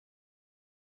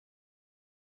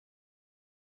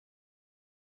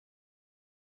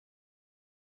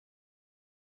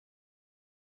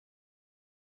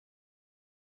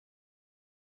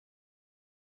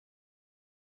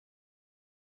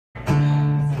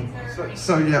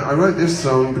So yeah, I wrote this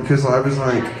song because I was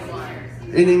like,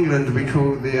 in England we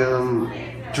call the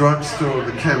drugstore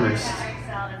the chemist,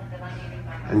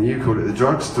 and you call it the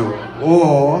drugstore,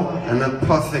 or an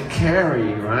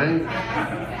apothecary, right?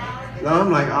 Now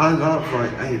I'm like, I love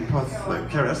like, hey,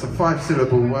 apothecary, that's a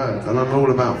 5-syllable word, and I'm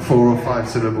all about 4 or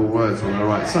 5-syllable words when I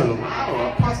write songs. I'm like,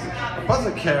 oh,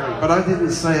 apothecary, but I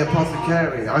didn't say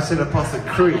apothecary, I said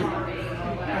apothecary.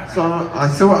 So I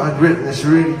thought I'd written this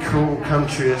really cool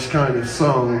country-ish kind of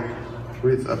song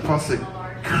with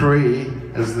Apothecary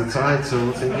as the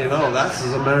title, thinking, oh, that's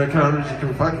as Americana as you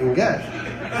can fucking get.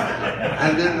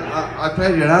 And then I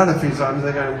played it out a few times,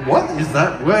 they're going, what is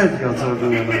that word you're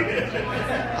talking about?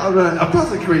 I'm like,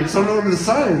 apothecary, it's on all the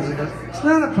signs. They go, it's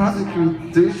not apothecary,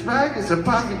 douchebag, it's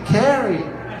apothecary.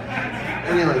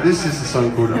 Anyway, this is a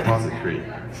song called Apothecary.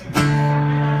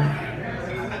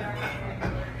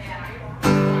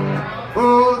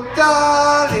 Oh,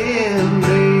 darling,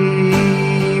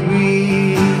 baby,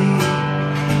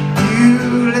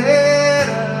 you let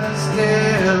us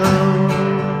down.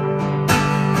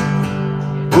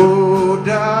 Oh,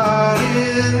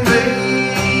 darling,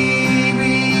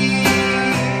 baby,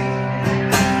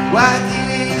 why did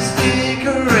you stick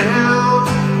around?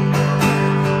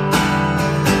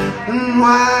 And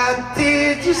why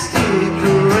did you stick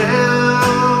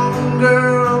around,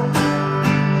 girl?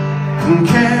 And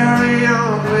carry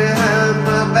on behind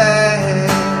my back.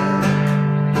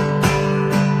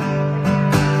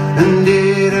 And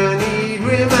did I need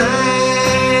reminding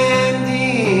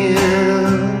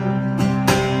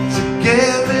to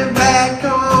get me back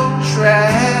on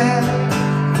track?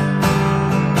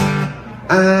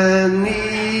 I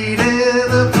need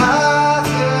an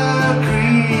apothecary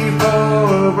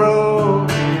for a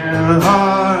broken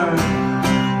heart.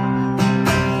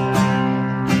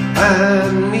 I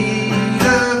need a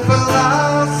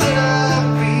philosophy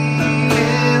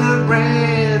and a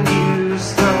brand new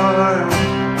start.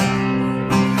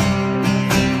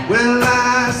 Well,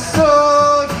 I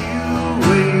saw you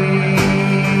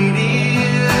waiting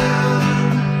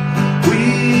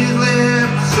with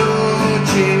lips so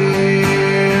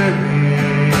cherry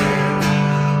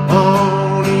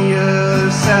on the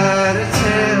other side of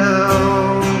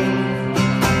town.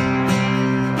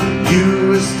 You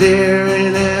were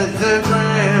staring at the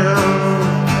ground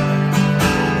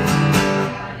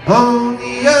on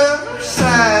the other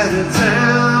side of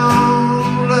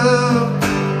town, love.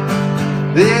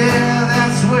 Yeah,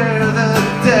 that's where the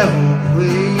devil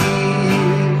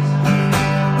plays.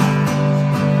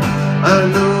 I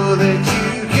know that you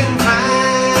can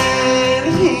find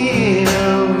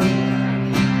him.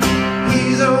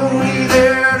 He's only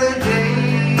there today.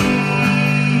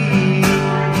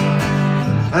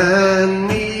 I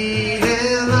need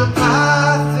an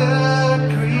apothecary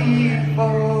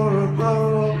for a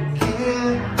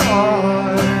broken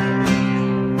heart.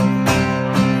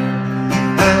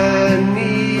 I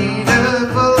need a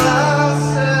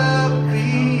philosophy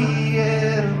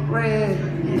and a brand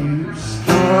new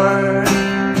start.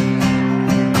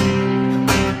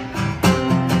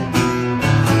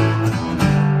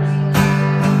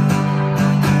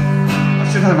 I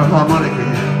should have a harmonica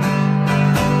here.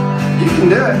 You can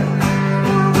do it.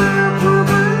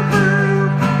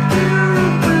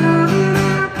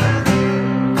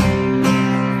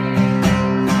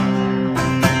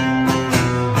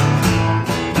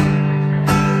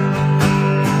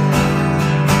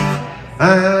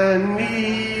 I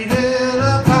need an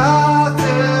apothecary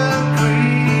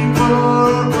for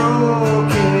a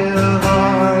broken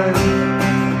heart.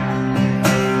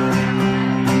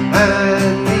 I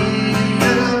need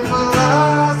a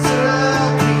philosophy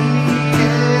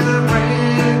and a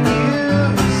brand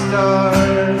new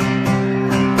start.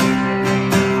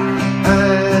 I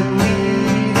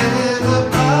need an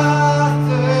apothecary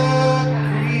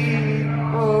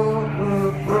for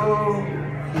a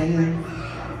broken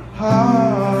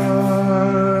heart.